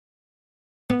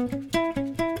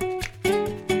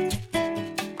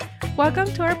Welcome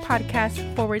to our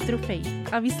podcast, Forward Through Faith,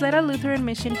 of Isleta Lutheran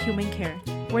Mission Human Care,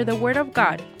 where the Word of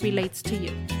God relates to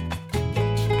you.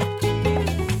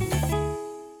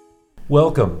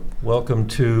 Welcome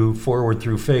to Forward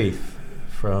Through Faith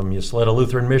from Isleta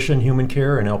Lutheran Mission Human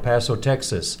Care in El Paso,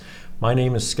 Texas. My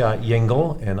name is Scott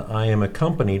Yingle, and I am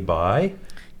accompanied by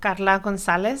Carla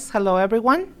Gonzalez. Hello,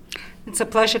 everyone. It's a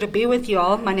pleasure to be with you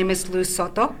all. My name is Luz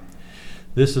Soto.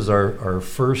 This is our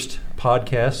first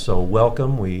podcast, so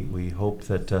welcome. We hope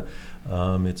that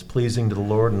it's pleasing to the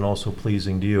Lord and also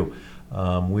pleasing to you.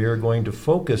 We are going to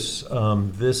focus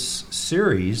this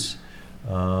series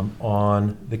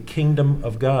on the kingdom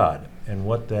of God and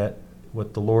what the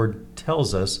Lord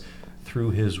tells us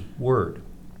through His Word.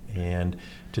 And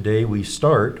today we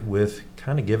start with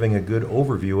kind of giving a good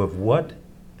overview of what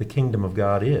the kingdom of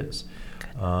God is.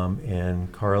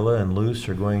 And Carla and Luz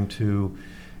are going to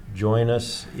join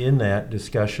us in that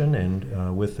discussion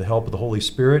and with the help of the Holy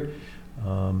Spirit,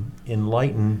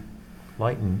 enlighten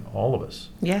all of us.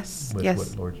 Yes. With what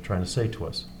the Lord's trying to say to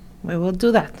us. We will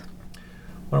do that.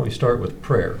 Why don't we start with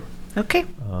prayer? Okay.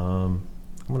 I'm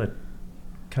going to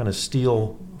kind of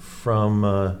steal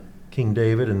from King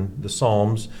David and the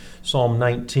Psalms, Psalm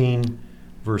 19,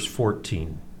 verse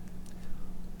 14.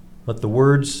 Let the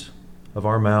words of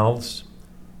our mouths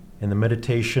and the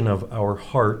meditation of our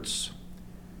hearts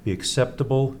be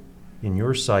acceptable in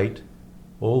your sight,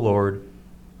 O Lord,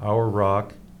 our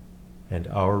rock and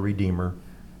our Redeemer.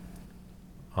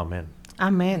 Amen.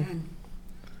 Amen.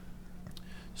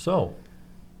 So,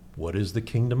 what is the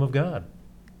kingdom of God?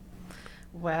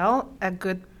 Well, a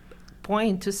good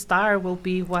point to start will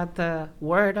be what the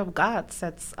Word of God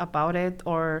says about it,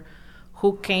 or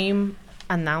who came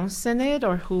announcing it,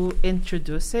 or who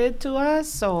introduced it to us.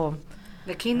 So,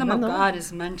 the kingdom of God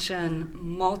is mentioned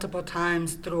multiple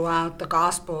times throughout the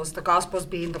Gospels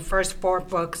being the first 4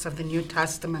 books of the New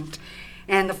Testament.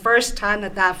 And the first time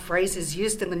that phrase is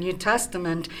used in the New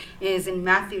Testament is in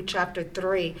Matthew chapter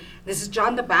 3. This is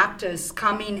John the Baptist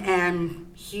coming,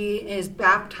 and he is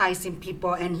baptizing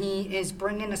people, and he is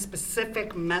bringing a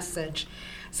specific message.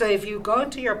 So if you go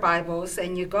to your Bibles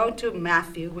and you go to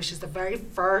Matthew, which is the very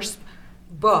first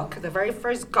book, the very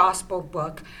first gospel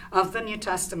book of the New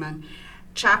Testament,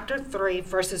 chapter 3,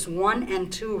 verses 1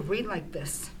 and 2 read like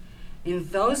this. In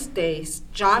those days,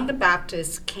 John the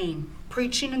Baptist came,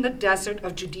 preaching in the desert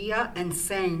of Judea and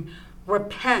saying,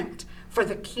 repent, for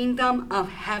the kingdom of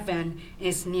heaven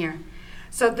is near.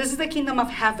 So this is the kingdom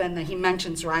of heaven that he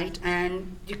mentions, right?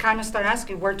 And you kind of start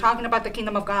asking, we're talking about the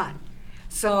kingdom of God.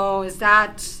 So is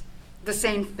that the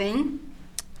same thing?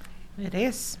 It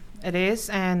is.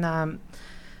 And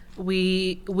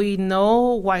we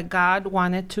know why God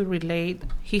wanted to relate.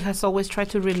 He has always tried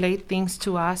to relate things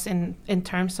to us in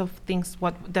terms of things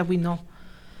that we know.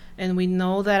 And we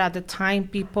know that at the time,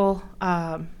 people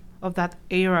of that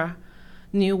era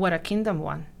knew what a kingdom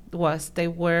was. They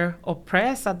were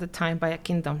oppressed at the time by a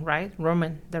kingdom, right?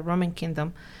 The Roman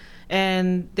kingdom.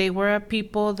 And they were a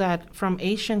people that from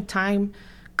ancient time,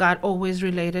 God always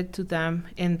related to them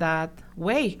in that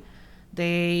way.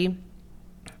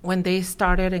 When they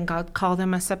started and God called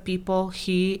them as a people,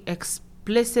 He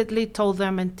explicitly told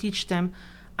them and teach them,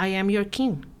 I am your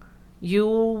king. You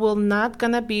will not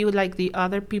gonna be like the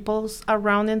other peoples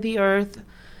around in the earth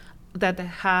that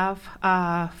have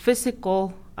a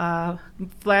physical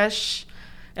flesh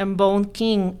and bone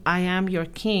king. I am your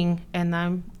king, and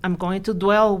I'm going to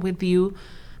dwell with you.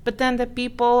 But then the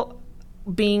people,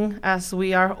 being as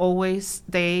we are always,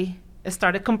 they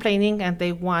started complaining, and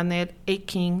they wanted a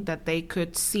king that they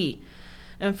could see.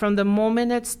 And from the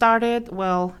moment it started,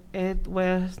 well, it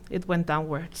went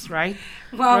downwards, right?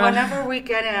 Well, whenever we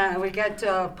get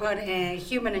to put a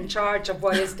human in charge of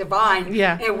what is divine,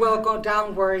 it will go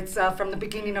downwards from the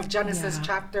beginning of Genesis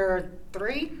chapter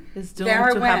 3. It's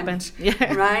doomed to happen.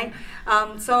 Right?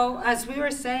 So as we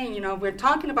were saying, we're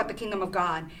talking about the kingdom of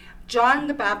God. John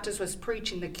the Baptist was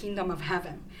preaching the kingdom of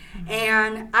heaven. Mm-hmm.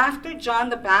 And after John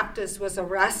the Baptist was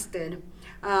arrested,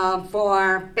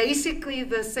 for basically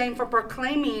for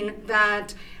proclaiming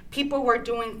that people were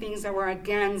doing things that were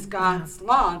against God's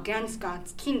law, against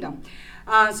God's kingdom.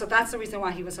 So that's the reason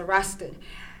why he was arrested.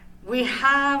 We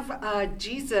have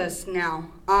Jesus now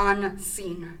on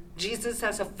scene. Jesus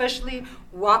has officially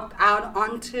walked out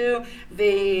onto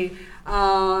the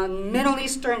Middle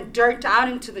Eastern dirt, out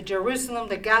into the Jerusalem,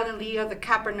 the Galilee, the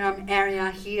Capernaum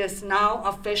area. He is now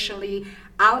officially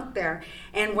out there.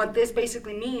 And what this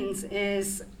basically means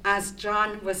is, as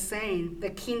John was saying, the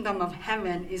kingdom of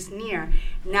heaven is near.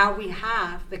 Now we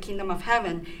have the kingdom of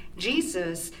heaven.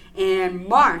 Jesus in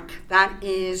Mark, that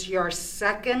is your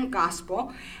second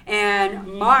gospel. And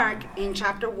Mark in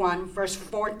chapter 1, verse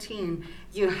 14,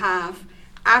 you have,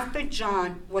 after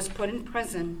John was put in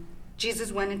prison,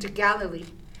 Jesus went into Galilee,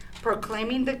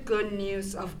 proclaiming the good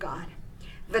news of God.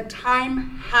 The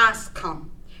time has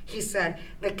come, he said,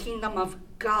 the kingdom of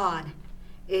God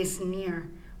is near.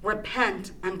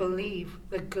 Repent and believe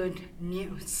the good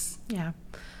news. Yeah.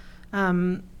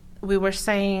 We were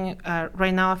saying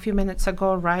right now a few minutes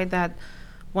ago, right, that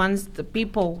once the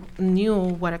people knew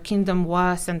what a kingdom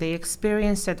was and they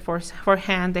experienced it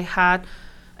firsthand, they had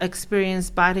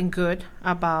experienced bad and good,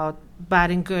 about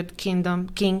bad and good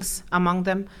kings among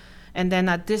them. And then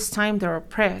at this time they're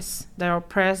oppressed. They're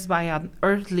oppressed by an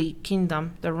earthly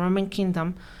kingdom, the Roman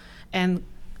kingdom. And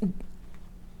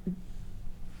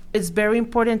it's very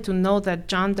important to know that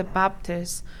John the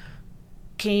Baptist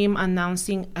came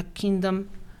announcing a kingdom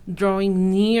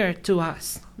drawing near to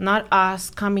us, not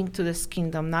us coming to this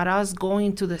kingdom, not us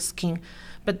going to this king,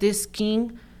 but this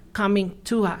king coming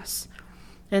to us.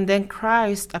 And then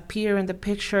Christ appeared in the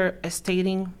picture,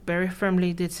 stating very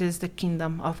firmly, this is the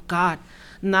kingdom of God.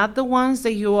 Not the ones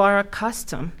that you are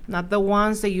accustomed, not the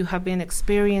ones that you have been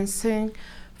experiencing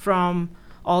from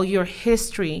all your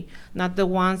history, not the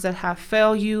ones that have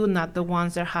failed you, not the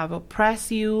ones that have oppressed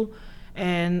you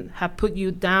and have put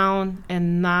you down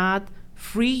and not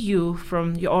free you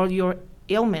from all your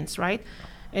ailments, right?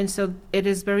 And so it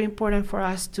is very important for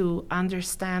us to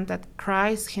understand that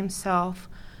Christ himself,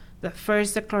 the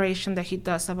first declaration that he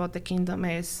does about the kingdom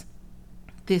is,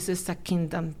 this is a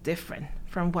kingdom different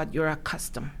from what you're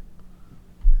accustomed.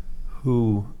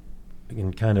 Who,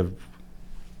 in kind of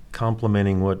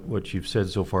complementing what you've said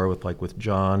so far with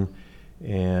John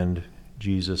and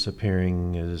Jesus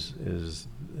appearing as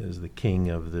the king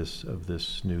of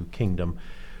this new kingdom,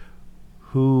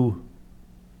 who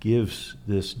gives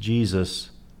this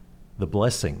Jesus the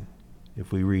blessing?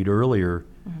 If we read earlier,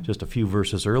 just a few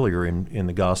verses earlier in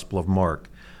the Gospel of Mark,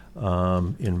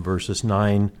 in verses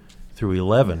 9 through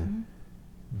 11,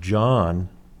 John,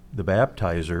 the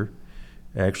baptizer,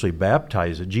 actually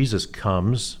baptizes. Jesus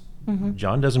comes.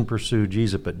 John doesn't pursue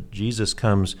Jesus, but Jesus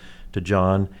comes to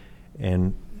John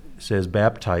and says,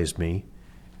 baptize me.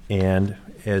 And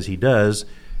as he does,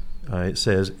 it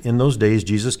says, in those days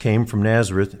Jesus came from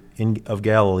Nazareth of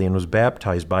Galilee and was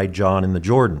baptized by John in the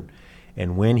Jordan.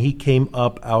 And when he came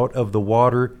up out of the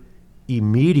water,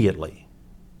 immediately,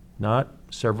 not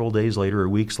several days later or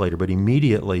weeks later, but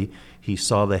immediately he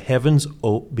saw the heavens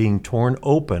being torn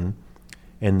open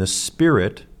and the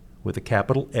Spirit, with a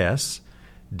capital S,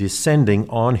 descending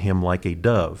on him like a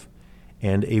dove.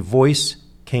 And a voice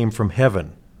came from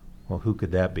heaven. Well, who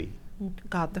could that be?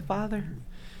 God the Father.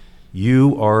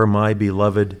 You are my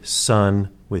beloved Son.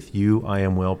 With you I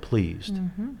am well pleased.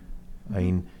 I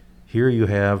mean, here you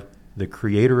have the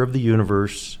creator of the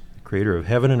universe, the creator of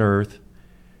heaven and earth,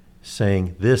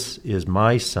 saying, this is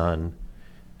my Son,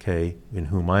 okay, in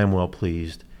whom I am well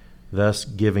pleased, thus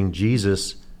giving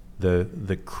Jesus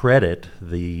the credit,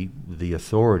 the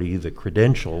authority, the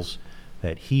credentials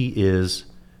that he is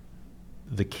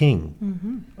the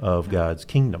king of God's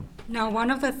kingdom. Now,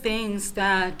 one of the things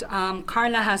that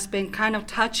Carla has been kind of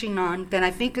touching on that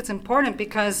I think is important,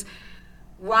 because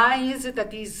why is it that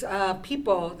these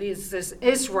people, this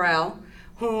Israel,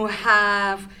 who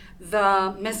have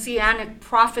the messianic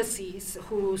prophecies,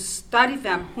 who study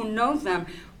them, who know them,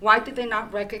 why did they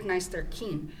not recognize their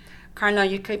king? Carla,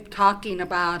 you keep talking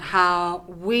about how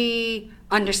we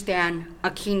understand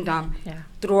a kingdom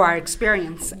through our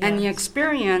experience. Yes. And the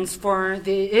experience for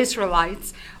the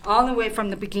Israelites, all the way from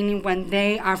the beginning when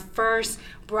they are first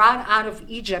brought out of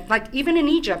Egypt, like even in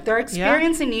Egypt, their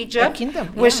experience in Egypt,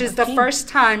 which is the first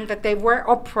time that they were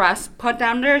oppressed, put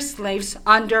down their slaves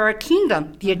under a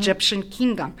kingdom, the Egyptian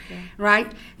kingdom,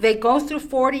 right? They go through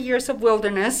 40 years of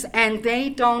wilderness and they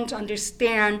don't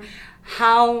understand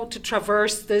how to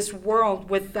traverse this world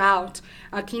without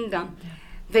a kingdom.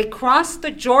 They crossed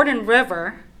the Jordan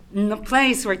River in the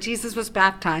place where Jesus was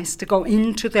baptized to go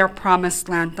into their promised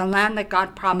land, the land that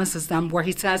God promises them, where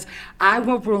he says, I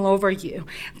will rule over you.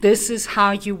 This is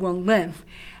how you will live.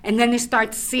 And then they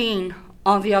start seeing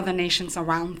all the other nations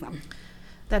around them.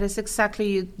 That is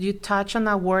exactly, you touch on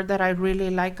a word that I really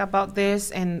like about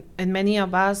this, and many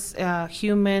of us,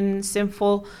 human,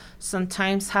 sinful,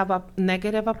 sometimes have a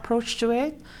negative approach to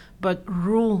it. but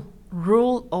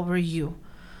rule over you.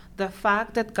 The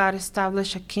fact that God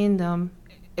established a kingdom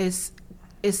is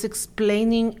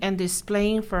explaining and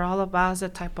displaying for all of us the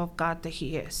type of God that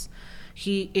he is.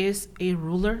 He is a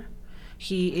ruler,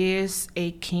 he is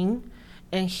a king,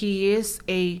 and he is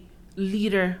a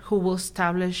leader who will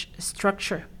establish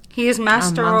structure. He is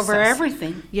master over us.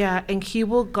 everything. Yeah, and he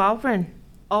will govern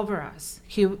over us.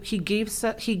 He gives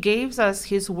us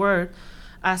his word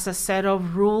as a set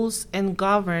of rules and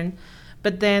govern.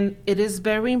 But then it is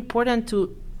very important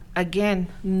to, again,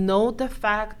 know the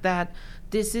fact that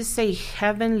this is a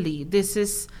heavenly, this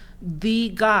is the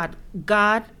God.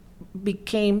 God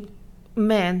became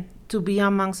man to be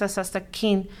amongst us as a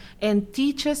king and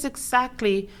teach us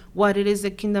exactly what it is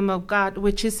the kingdom of God,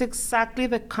 which is exactly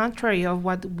the contrary of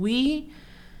what we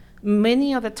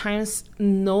many of the times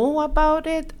know about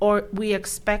it or we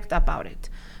expect about it.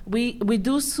 We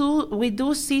do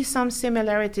see some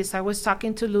similarities. I was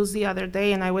talking to Luz the other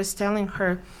day, and I was telling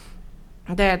her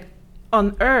that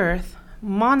on earth,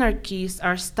 monarchies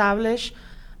are established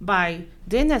by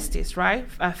dynasties, right?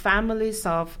 Families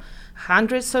of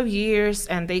hundreds of years,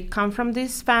 and they come from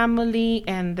this family,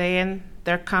 and then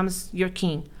there comes your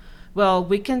king. Well,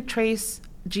 we can trace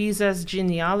Jesus'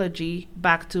 genealogy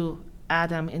back to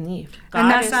Adam and Eve.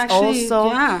 God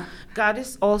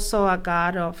is also a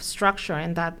God of structure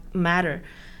in that matter.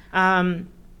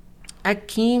 A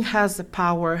king has the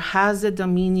power, has the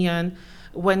dominion.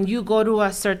 When you go to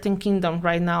a certain kingdom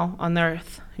right now on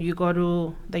earth, you go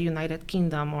to the United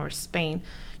Kingdom or Spain,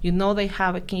 you know they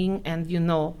have a king, and you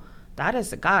know that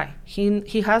is the guy.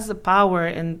 He has the power,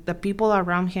 and the people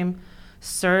around him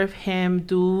serve him,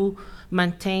 do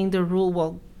maintain the rule.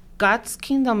 Well, God's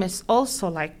kingdom is also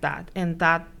like that, in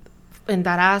that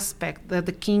aspect, that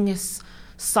the king is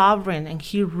sovereign and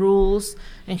he rules,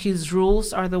 and his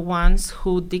rules are the ones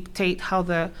who dictate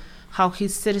how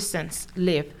his citizens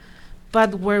live.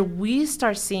 But where we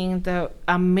start seeing the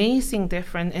amazing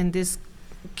difference in this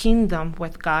kingdom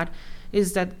with God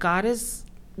is that God is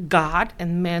God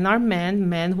and men are men.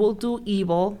 Men will do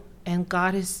evil, and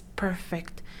God is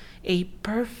perfect. A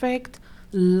perfect,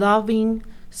 loving,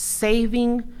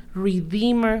 saving,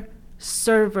 redeemer,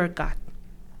 server God.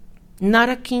 Not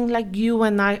a king like you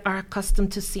and I are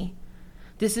accustomed to see.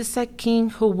 This is a king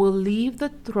who will leave the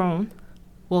throne,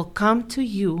 will come to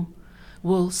you,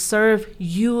 will serve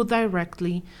you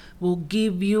directly, will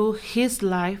give you his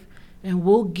life, and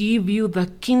will give you the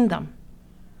kingdom.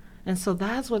 And so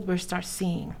that's what we start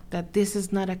seeing, that this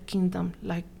is not a kingdom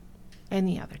like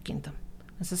any other kingdom.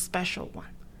 It's a special one.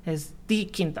 It's the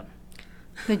kingdom.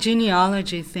 The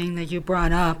genealogy thing that you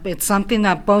brought up, it's something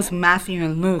that both Matthew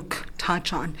and Luke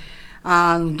touch on.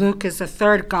 Luke is the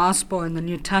third gospel in the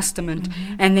New Testament,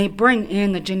 and they bring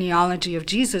in the genealogy of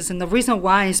Jesus. And the reason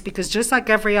why is because just like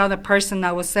every other person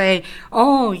that will say,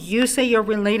 "Oh, you say you're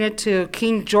related to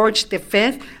King George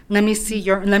V, let me see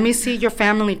your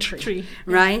family tree.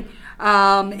 Right?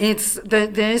 It's the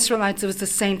Israelites. It was the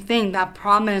same thing. That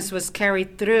promise was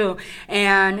carried through,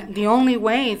 and the only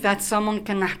way that someone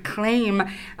can claim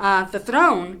the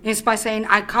throne is by saying,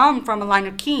 "I come from a line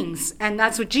of kings," and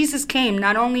that's what Jesus came.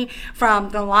 Not only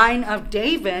from the line of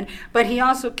David, but he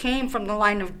also came from the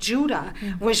line of Judah,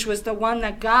 which was the one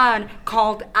that God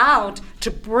called out to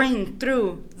bring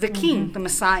through the King, the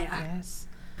Messiah. Yes.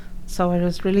 So it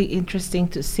was really interesting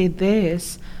to see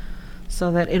this, so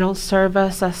that it'll serve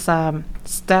us as a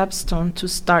stepstone to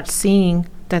start seeing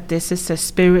that this is a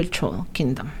spiritual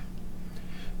kingdom.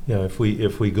 Yeah, if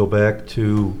we go back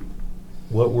to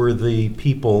what were the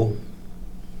people,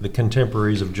 the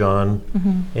contemporaries of John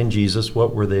and Jesus,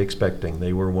 what were they expecting?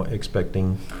 They were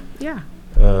expecting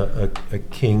a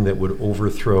king that would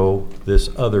overthrow this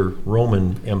other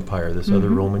Roman empire, this other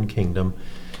Roman kingdom.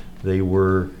 They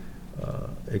were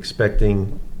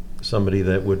expecting somebody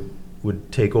that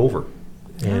would take over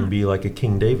and be like a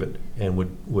King David and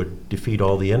would defeat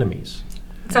all the enemies.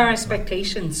 It's our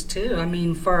expectations too. I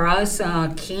mean, for us,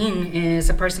 a king is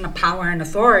a person of power and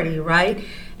authority, right?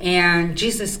 And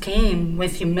Jesus came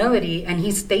with humility, and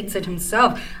he states it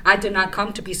himself, "I did not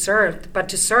come to be served, but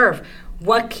to serve."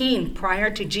 What king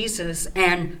prior to Jesus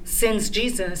and since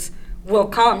Jesus will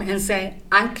come and say,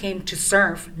 "I came to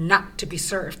serve, not to be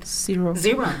served"? Zero.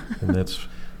 And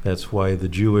that's why the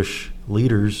Jewish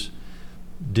leaders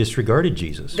disregarded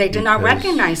Jesus. They did not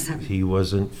recognize him. He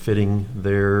wasn't fitting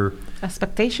their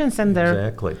expectations and their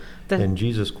exactly. And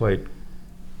Jesus quite,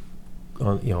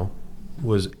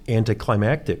 was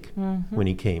anticlimactic when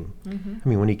he came. I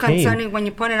mean, when he came, when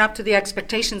you put it up to the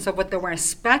expectations of what they were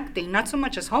expecting, not so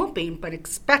much as hoping, but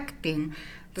expecting.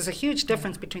 There's a huge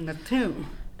difference between the two.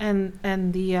 And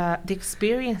the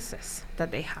experiences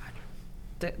that they had.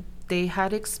 they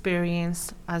had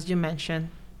experienced, as you mentioned,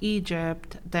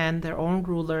 Egypt, then their own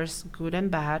rulers, good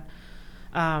and bad,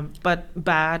 but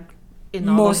bad in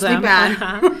all Mostly of them.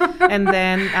 bad. And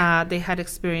then they had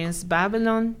experienced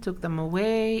Babylon, took them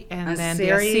away, and then the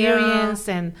Assyria, Assyrians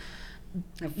and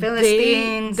the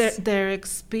Philistines. their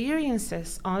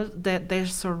experiences, their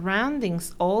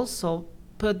surroundings also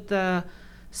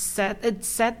set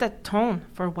the tone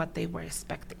for what they were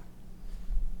expecting.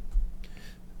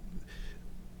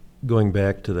 Going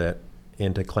back to that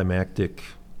anticlimactic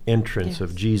entrance Yes.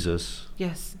 of Jesus,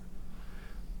 Yes.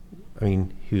 I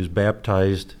mean, he was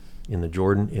baptized in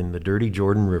the dirty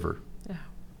Jordan River. Yeah.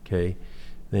 Okay.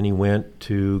 Then he went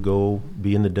to go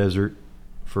be in the desert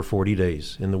for 40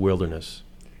 days in the wilderness,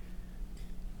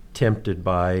 tempted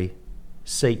by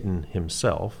Satan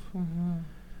himself.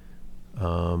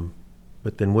 Mm-hmm.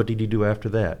 But then what did he do after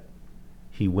that?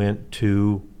 He went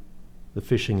to the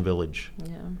fishing village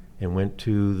Yeah. and went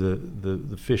to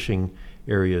the fishing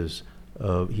areas.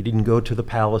 He didn't go to the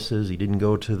palaces. He didn't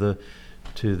go to the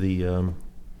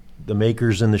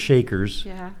makers and the shakers.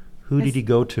 Yeah. Who did he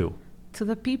go to? To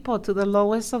the people, to the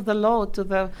lowest of the low, to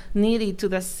the needy, to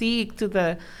the sick, to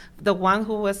the one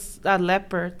who was a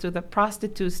leper, to the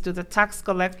prostitutes, to the tax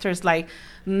collectors. Like,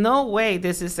 no way,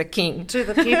 this is a king. To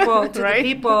the people, Right? the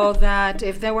people that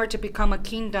if they were to become a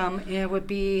kingdom, it would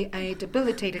be a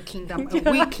debilitated kingdom,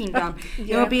 a weak kingdom.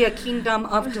 It would be a kingdom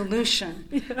of delusion.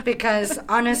 Because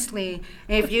honestly,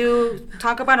 if you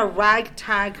talk about a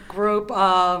ragtag group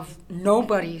of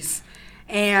nobodies,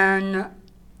 and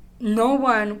no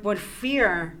one would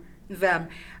fear them.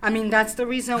 I mean, that's the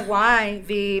reason why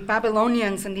the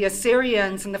Babylonians and the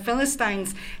Assyrians and the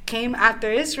Philistines came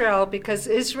after Israel, because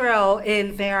Israel,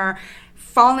 in their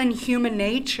fallen human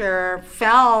nature,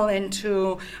 fell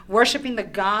into worshiping the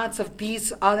gods of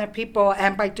these other people.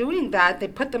 And by doing that, they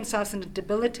put themselves in a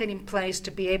debilitating place to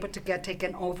be able to get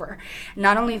taken over.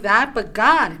 Not only that, but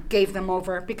God gave them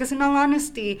over, because in all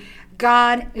honesty,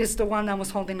 God is the one that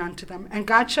was holding on to them. And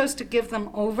God chose to give them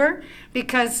over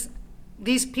because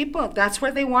these people, that's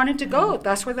where they wanted to go.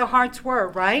 That's where their hearts were,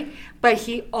 right? But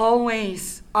he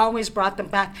always brought them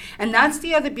back. And that's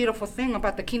the other beautiful thing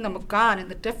about the kingdom of God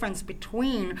and the difference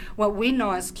between what we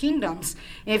know as kingdoms.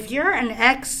 If you're an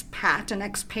expat, an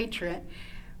expatriate,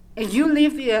 and you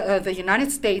leave the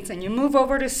United States and you move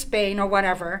over to Spain or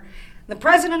whatever, the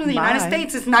president of the United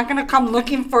States is not going to come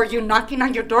looking for you, knocking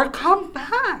on your door. Come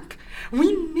back.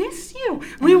 We miss you.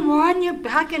 We want you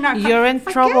back in our country. You're in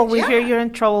trouble. We hear you're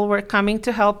in trouble. We're coming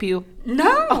to help you.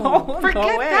 No, forget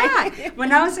no way. that.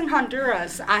 When I was in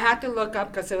Honduras, I had to look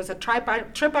up because it was a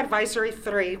trip advisory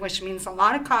 3, which means a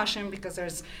lot of caution because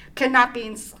there's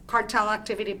kidnappings, cartel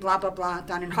activity, blah, blah, blah,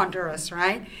 down in Honduras,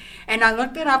 right? And I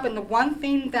looked it up, and the one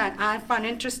thing that I found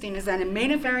interesting is that it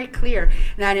made it very clear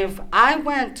that if I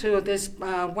went to this,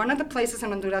 one of the places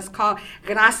in Honduras called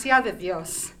Gracia de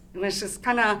Dios, which is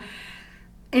kind of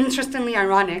interestingly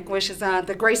ironic, which is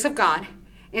the grace of God.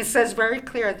 It says very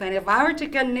clear that if I were to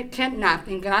get kidnapped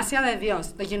in Gracia de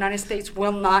Dios, the United States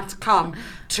will not come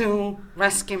to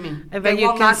rescue me. They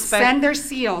will not send their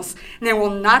SEALs. They will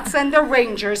not send their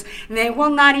Rangers. They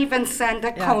will not even send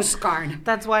the Coast Guard.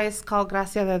 That's why it's called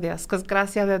Gracia de Dios, because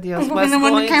Gracia de Dios The was one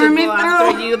going that to carried me go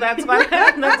after through. you. That's what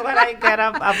I get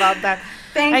about that.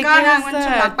 Thank God I went to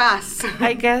La Paz.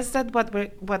 I guess that what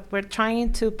we're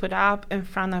trying to put up in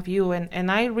front of you,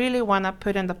 and I really want to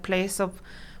put in the place of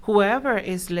whoever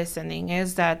is listening,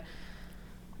 is that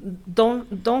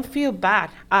don't feel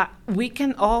bad. We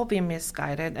can all be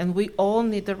misguided, and we all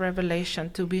need the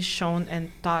revelation to be shown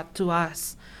and taught to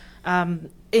us.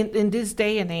 In this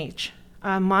day and age,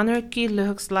 monarchy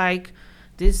looks like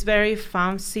this very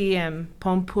fancy and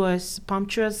pompous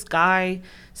guy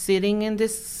sitting in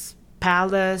this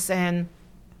palace, and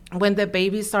when the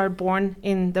babies are born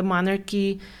in the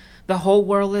monarchy, the whole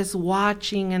world is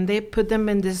watching, and they put them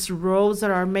in these robes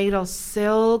that are made of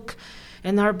silk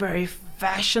and are very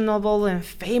fashionable and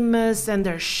famous, and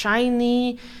they're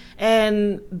shiny,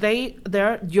 and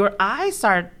your eyes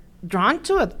are drawn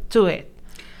to it.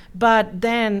 But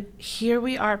then here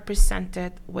we are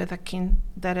presented with a king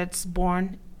that is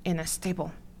born in a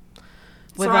stable.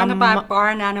 Surrounded by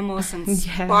barn animals and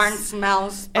Yes. barn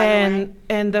smells. By the way.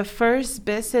 And the first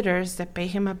visitors that pay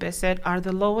him a visit are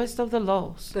the lowest of the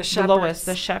lows, The shepherds. lowest,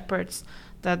 the shepherds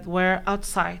that were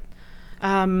outside.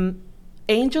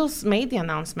 Angels made the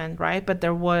announcement, right? But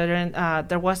it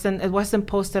wasn't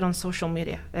posted on social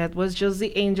media. It was just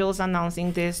the angels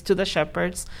announcing this to the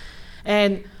shepherds,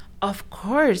 and of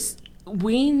course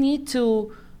we need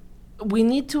to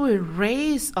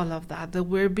erase all of that. That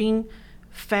we're being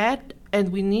fed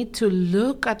And we need to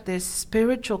look at this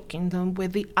spiritual kingdom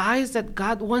with the eyes that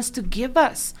God wants to give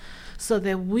us, so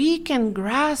that we can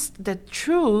grasp the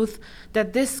truth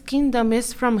that this kingdom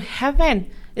is from heaven,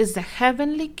 is the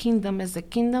heavenly kingdom, is the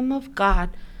kingdom of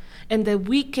God, and that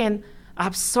we can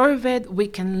absorb it, we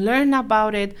can learn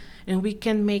about it, and we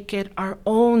can make it our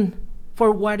own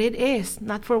for what it is,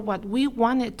 not for what we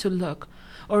want it to look,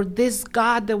 or this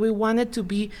God that we want it to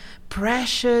be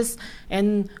precious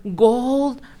and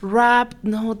gold wrapped.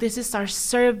 No, this is our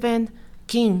servant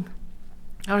king,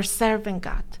 our servant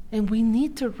God. And we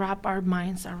need to wrap our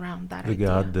minds around that The idea.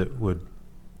 God that would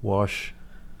wash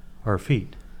our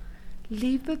feet.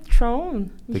 Leave the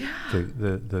throne.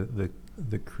 The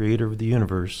creator of the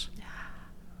universe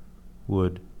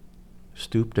would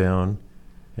stoop down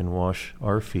and wash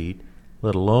our feet,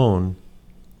 let alone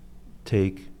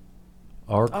take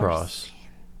our cross sin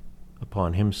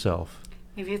upon himself.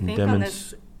 If you think on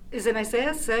this, is it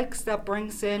Isaiah 6 that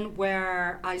brings in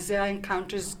where Isaiah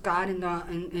encounters God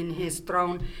in his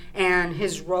throne, and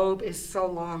his robe is so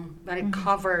long that it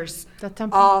covers the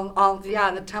temple.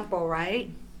 the temple,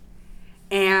 right?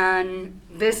 And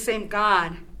this same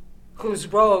God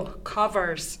whose robe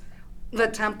covers the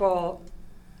temple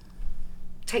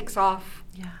takes off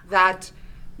that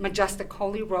majestic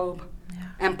holy robe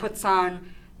and puts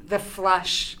on the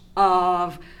flesh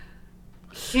of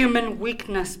human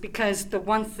weakness, because the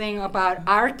one thing about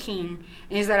our King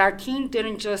is that our King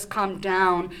didn't just come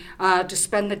down to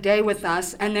spend the day with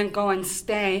us and then go and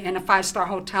stay in a 5-star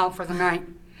hotel for the night.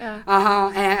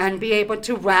 And be able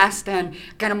to rest and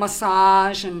get a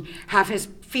massage and have his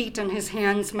feet and his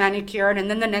hands manicured, and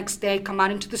then the next day come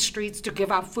out into the streets to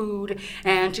give out food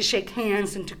and to shake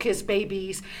hands and to kiss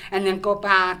babies and then go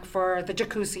back for the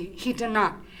jacuzzi. He did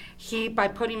not. He, by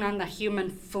putting on the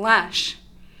human flesh,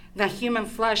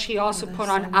 he also put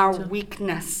on our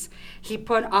weakness. He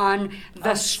put on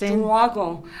the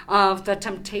struggle of the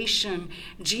temptation.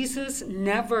 Jesus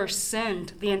never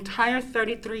sinned. The entire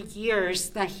 33 years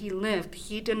that he lived,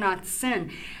 he did not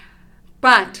sin.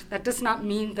 But that does not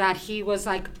mean that he was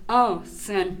like, oh,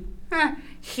 sin.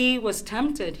 He was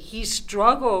tempted. He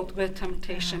struggled with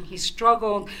temptation. He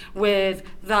struggled with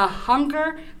the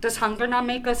hunger. Does hunger not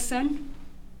make us sin?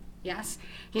 Yes.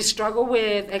 He struggled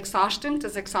with exhaustion.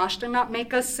 Does exhaustion not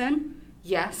make us sin?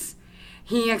 Yes.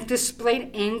 He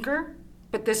displayed anger,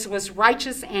 but this was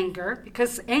righteous anger,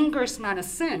 because anger is not a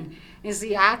sin. It's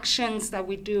the actions that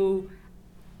we do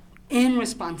in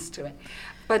response to it.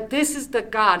 But this is the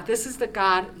God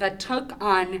that took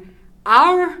on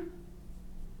our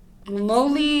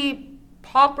lowly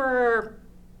pauper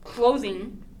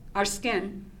clothing, our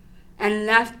skin, and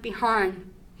left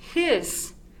behind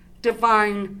his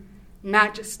divine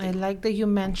majesty. I like that you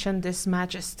mentioned this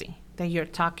majesty that you're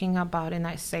talking about in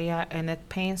Isaiah, and it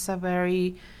paints a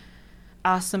very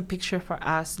awesome picture for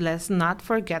us. Let's not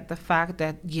forget the fact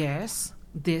that, yes,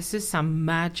 this is a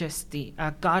majesty,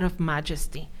 a God of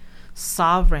majesty,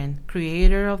 sovereign,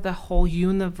 creator of the whole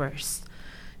universe.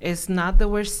 It's not that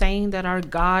we're saying that our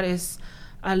God is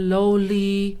a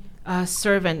lowly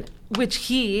servant, which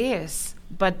he is,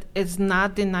 but it's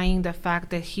not denying the fact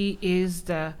that he is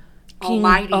the King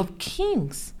Almighty of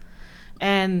kings.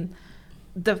 And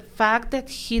the fact that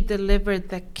he delivered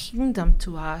the kingdom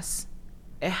to us,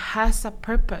 it has a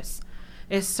purpose.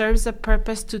 It serves a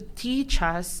purpose to teach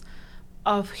us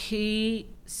of his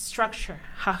structure,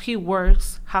 how he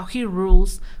works, how he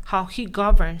rules, how he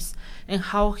governs, and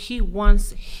how he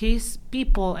wants his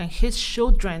people and his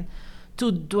children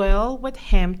to dwell with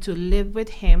him, to live with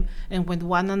him and with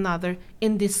one another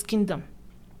in this kingdom.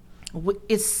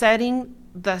 It's setting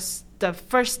the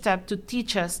first step to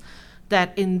teach us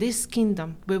that in this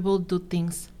kingdom we will do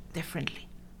things differently.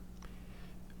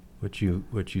 What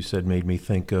you said made me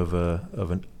think of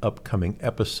an upcoming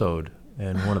episode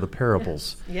and one of the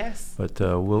parables. Yes. But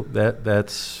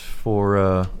that's for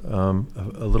a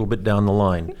little bit down the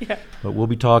line. Yeah. But we'll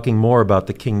be talking more about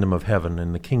the kingdom of heaven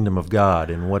and the kingdom of God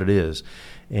and what it is,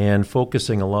 and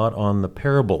focusing a lot on the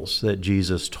parables that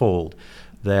Jesus told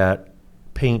that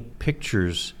paint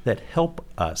pictures that help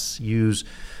us use,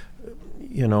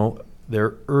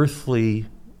 their earthly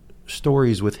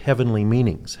stories with heavenly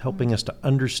meanings, helping us to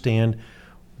understand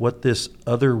what this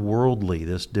otherworldly,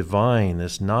 this divine,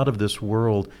 this not of this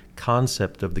world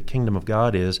concept of the kingdom of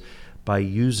God is, by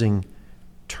using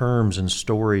terms and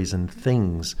stories and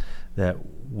things that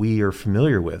we are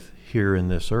familiar with here in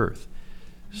this earth.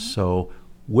 Mm-hmm. So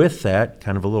with that,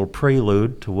 kind of a little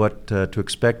prelude to what to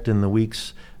expect in the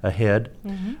weeks ahead.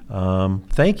 Mm-hmm.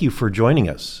 Thank you for joining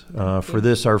us for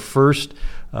this, our first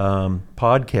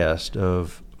podcast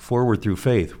of Forward Through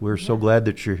Faith. We're so glad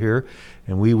that you're here,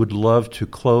 and we would love to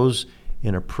close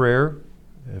in a prayer,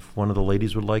 if one of the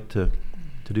ladies would like to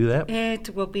do that.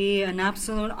 It will be an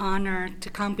absolute honor to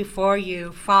come before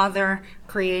you, Father,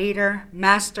 Creator,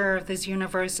 Master of this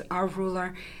universe, our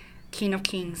ruler, King of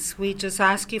Kings. We just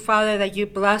ask you, Father, that you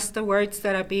bless the words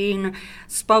that are being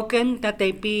spoken, that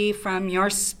they be from your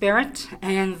Spirit,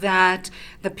 and that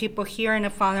the people hearing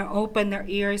it, Father, open their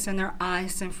ears and their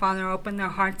eyes, and Father, open their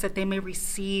hearts, that they may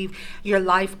receive your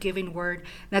life-giving word,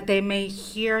 that they may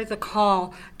hear the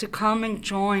call to come and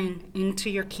join into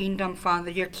your kingdom,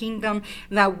 Father, your kingdom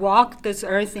that walked this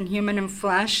earth in human and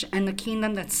flesh, and the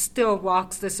kingdom that still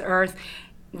walks this earth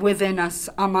within us,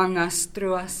 among us,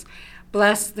 through us.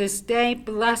 Bless this day.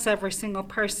 Bless every single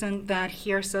person that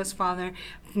hears us, Father.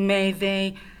 May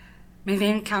they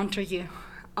encounter you.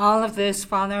 All of this,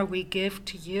 Father, we give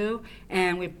to you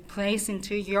and we place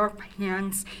into your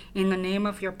hands in the name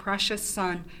of your precious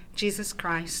Son, Jesus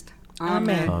Christ.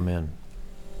 Amen. Amen.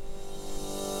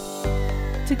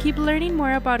 To keep learning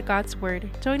more about God's Word,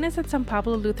 join us at San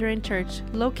Pablo Lutheran Church,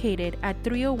 located at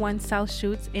 301 South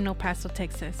Schutz in El Paso,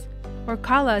 Texas, or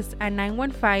call us at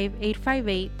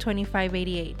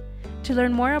 915-858-2588. To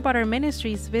learn more about our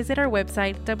ministries, visit our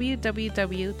website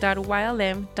www.ylm.org.